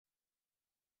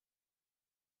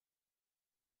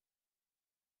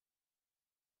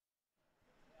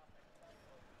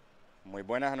Muy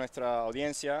buenas a nuestra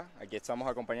audiencia. Aquí estamos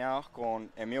acompañados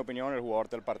con, en mi opinión, el jugador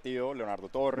del partido, Leonardo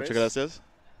Torres. Muchas gracias.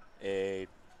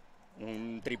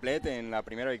 Un triplete en la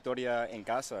primera victoria en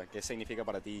casa. ¿Qué significa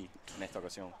para ti en esta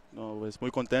ocasión? No, pues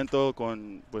muy contento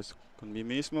con mí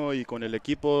mismo y con el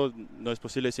equipo. No es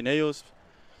posible sin ellos.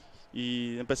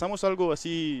 Y empezamos algo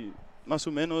así, más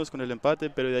o menos, con el empate,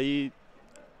 pero de ahí,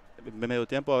 en medio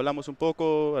tiempo, hablamos un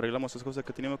poco, arreglamos las cosas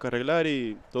que teníamos que arreglar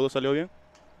y todo salió bien.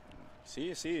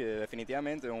 Sí,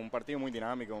 definitivamente. Un partido muy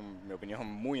dinámico, en mi opinión,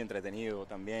 muy entretenido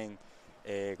también.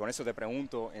 Con eso te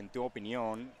pregunto, en tu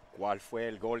opinión, ¿cuál fue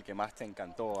el gol que más te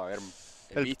encantó haber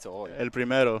visto hoy? El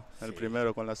primero,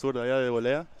 con la zurda allá de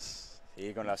Olea.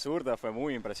 Sí, con la zurda fue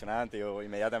muy impresionante. Yo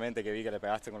inmediatamente que vi que le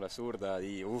pegaste con la zurda,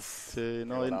 y uff, Sí,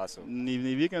 no, golazo. ni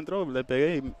vi que entró, le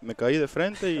pegué y me caí de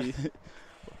frente y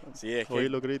Sí, es oí que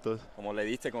los gritos. como le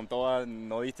diste con toda,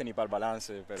 no diste ni para el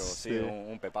balance, pero sí,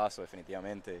 un pepazo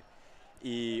definitivamente.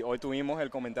 Y hoy tuvimos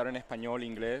el comentario en español,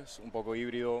 inglés, un poco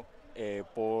híbrido,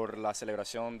 por la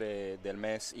celebración del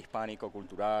mes hispánico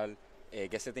cultural.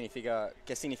 ¿Qué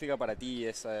significa para ti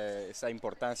esa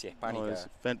importancia hispánica? No, es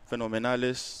fenomenal,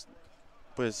 es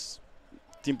pues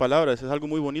sin palabras, es algo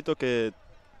muy bonito que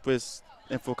pues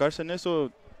enfocarse en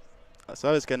eso,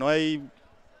 sabes que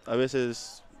a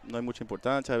veces no hay mucha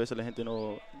importancia, a veces la gente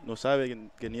no sabe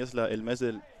que ni es el mes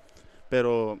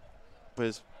pero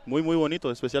pues muy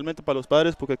bonito, especialmente para los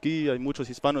padres, porque aquí hay muchos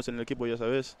hispanos en el equipo, ya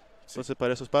sabes. Entonces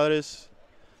para esos padres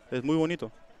es muy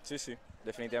bonito. Sí,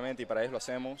 definitivamente, y para eso lo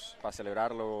hacemos, para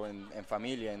celebrarlo en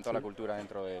familia, en toda la cultura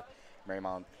dentro de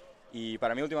Marymount. Y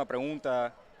para mi última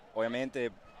pregunta, obviamente,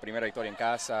 primera victoria en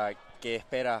casa, ¿qué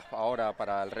esperas ahora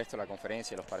para el resto de la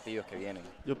conferencia y los partidos que vienen?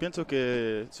 Yo pienso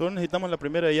que solo necesitamos la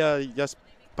primera y ya es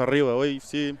para arriba. Hoy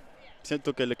sí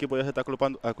siento que el equipo ya se está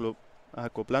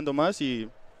acoplando más y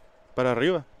para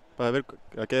arriba, para ver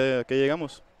a qué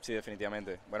llegamos. Sí,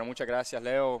 definitivamente. Bueno, muchas gracias,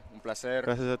 Leo, un placer.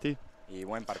 Gracias a ti. Y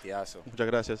buen partidazo. Muchas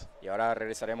gracias. Y ahora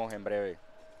regresaremos en breve.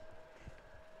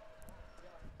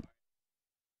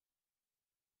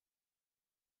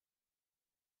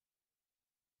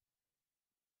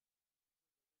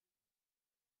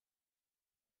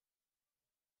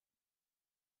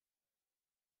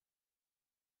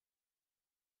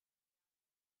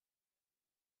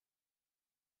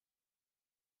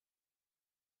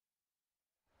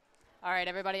 All right,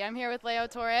 everybody, I'm here with Leo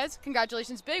Torres.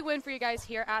 Congratulations, big win for you guys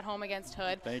here at home against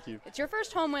Hood. Thank you. It's your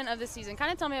first home win of the season.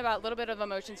 Kind of tell me about a little bit of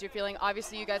emotions you're feeling.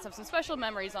 Obviously, you guys have some special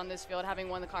memories on this field, having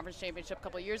won the conference championship a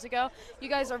couple of years ago. You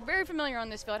guys are very familiar on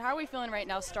this field. How are we feeling right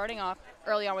now, starting off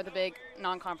early on with a big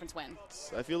non-conference win?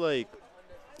 I feel like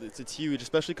it's huge,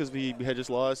 especially because we had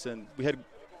just lost, and we had,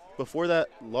 before that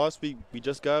loss we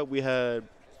just got, we had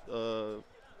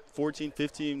 14,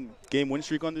 15 game win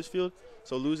streak on this field.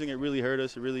 So losing it really hurt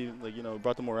us. It really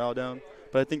brought the morale down.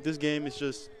 But I think this game is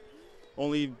just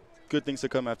only good things to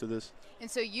come after this.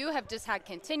 And so you have just had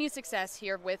continued success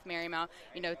here with Marymount.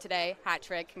 Today, hat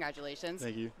trick, congratulations.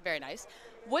 Thank you. Very nice.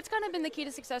 What's kind of been the key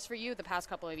to success for you the past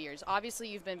couple of years? Obviously,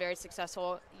 you've been very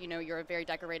successful. You're a very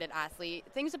decorated athlete.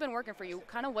 Things have been working for you.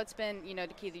 Kind of what's been, the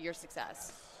key to your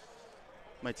success?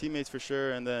 My teammates for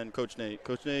sure, and then Coach Nate.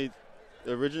 Coach Nate,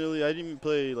 originally I didn't even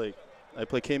play,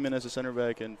 came in as a center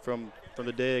back, and from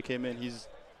the day I came in, he's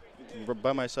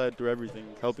by my side through everything,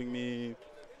 helping me,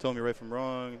 telling me right from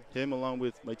wrong. Him along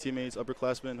with my teammates,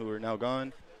 upperclassmen who are now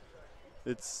gone.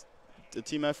 It's a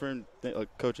team effort and a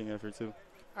coaching effort too.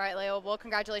 All right, Leo. Well,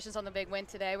 congratulations on the big win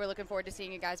today. We're looking forward to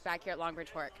seeing you guys back here at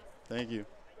Longbridge Park. Thank you.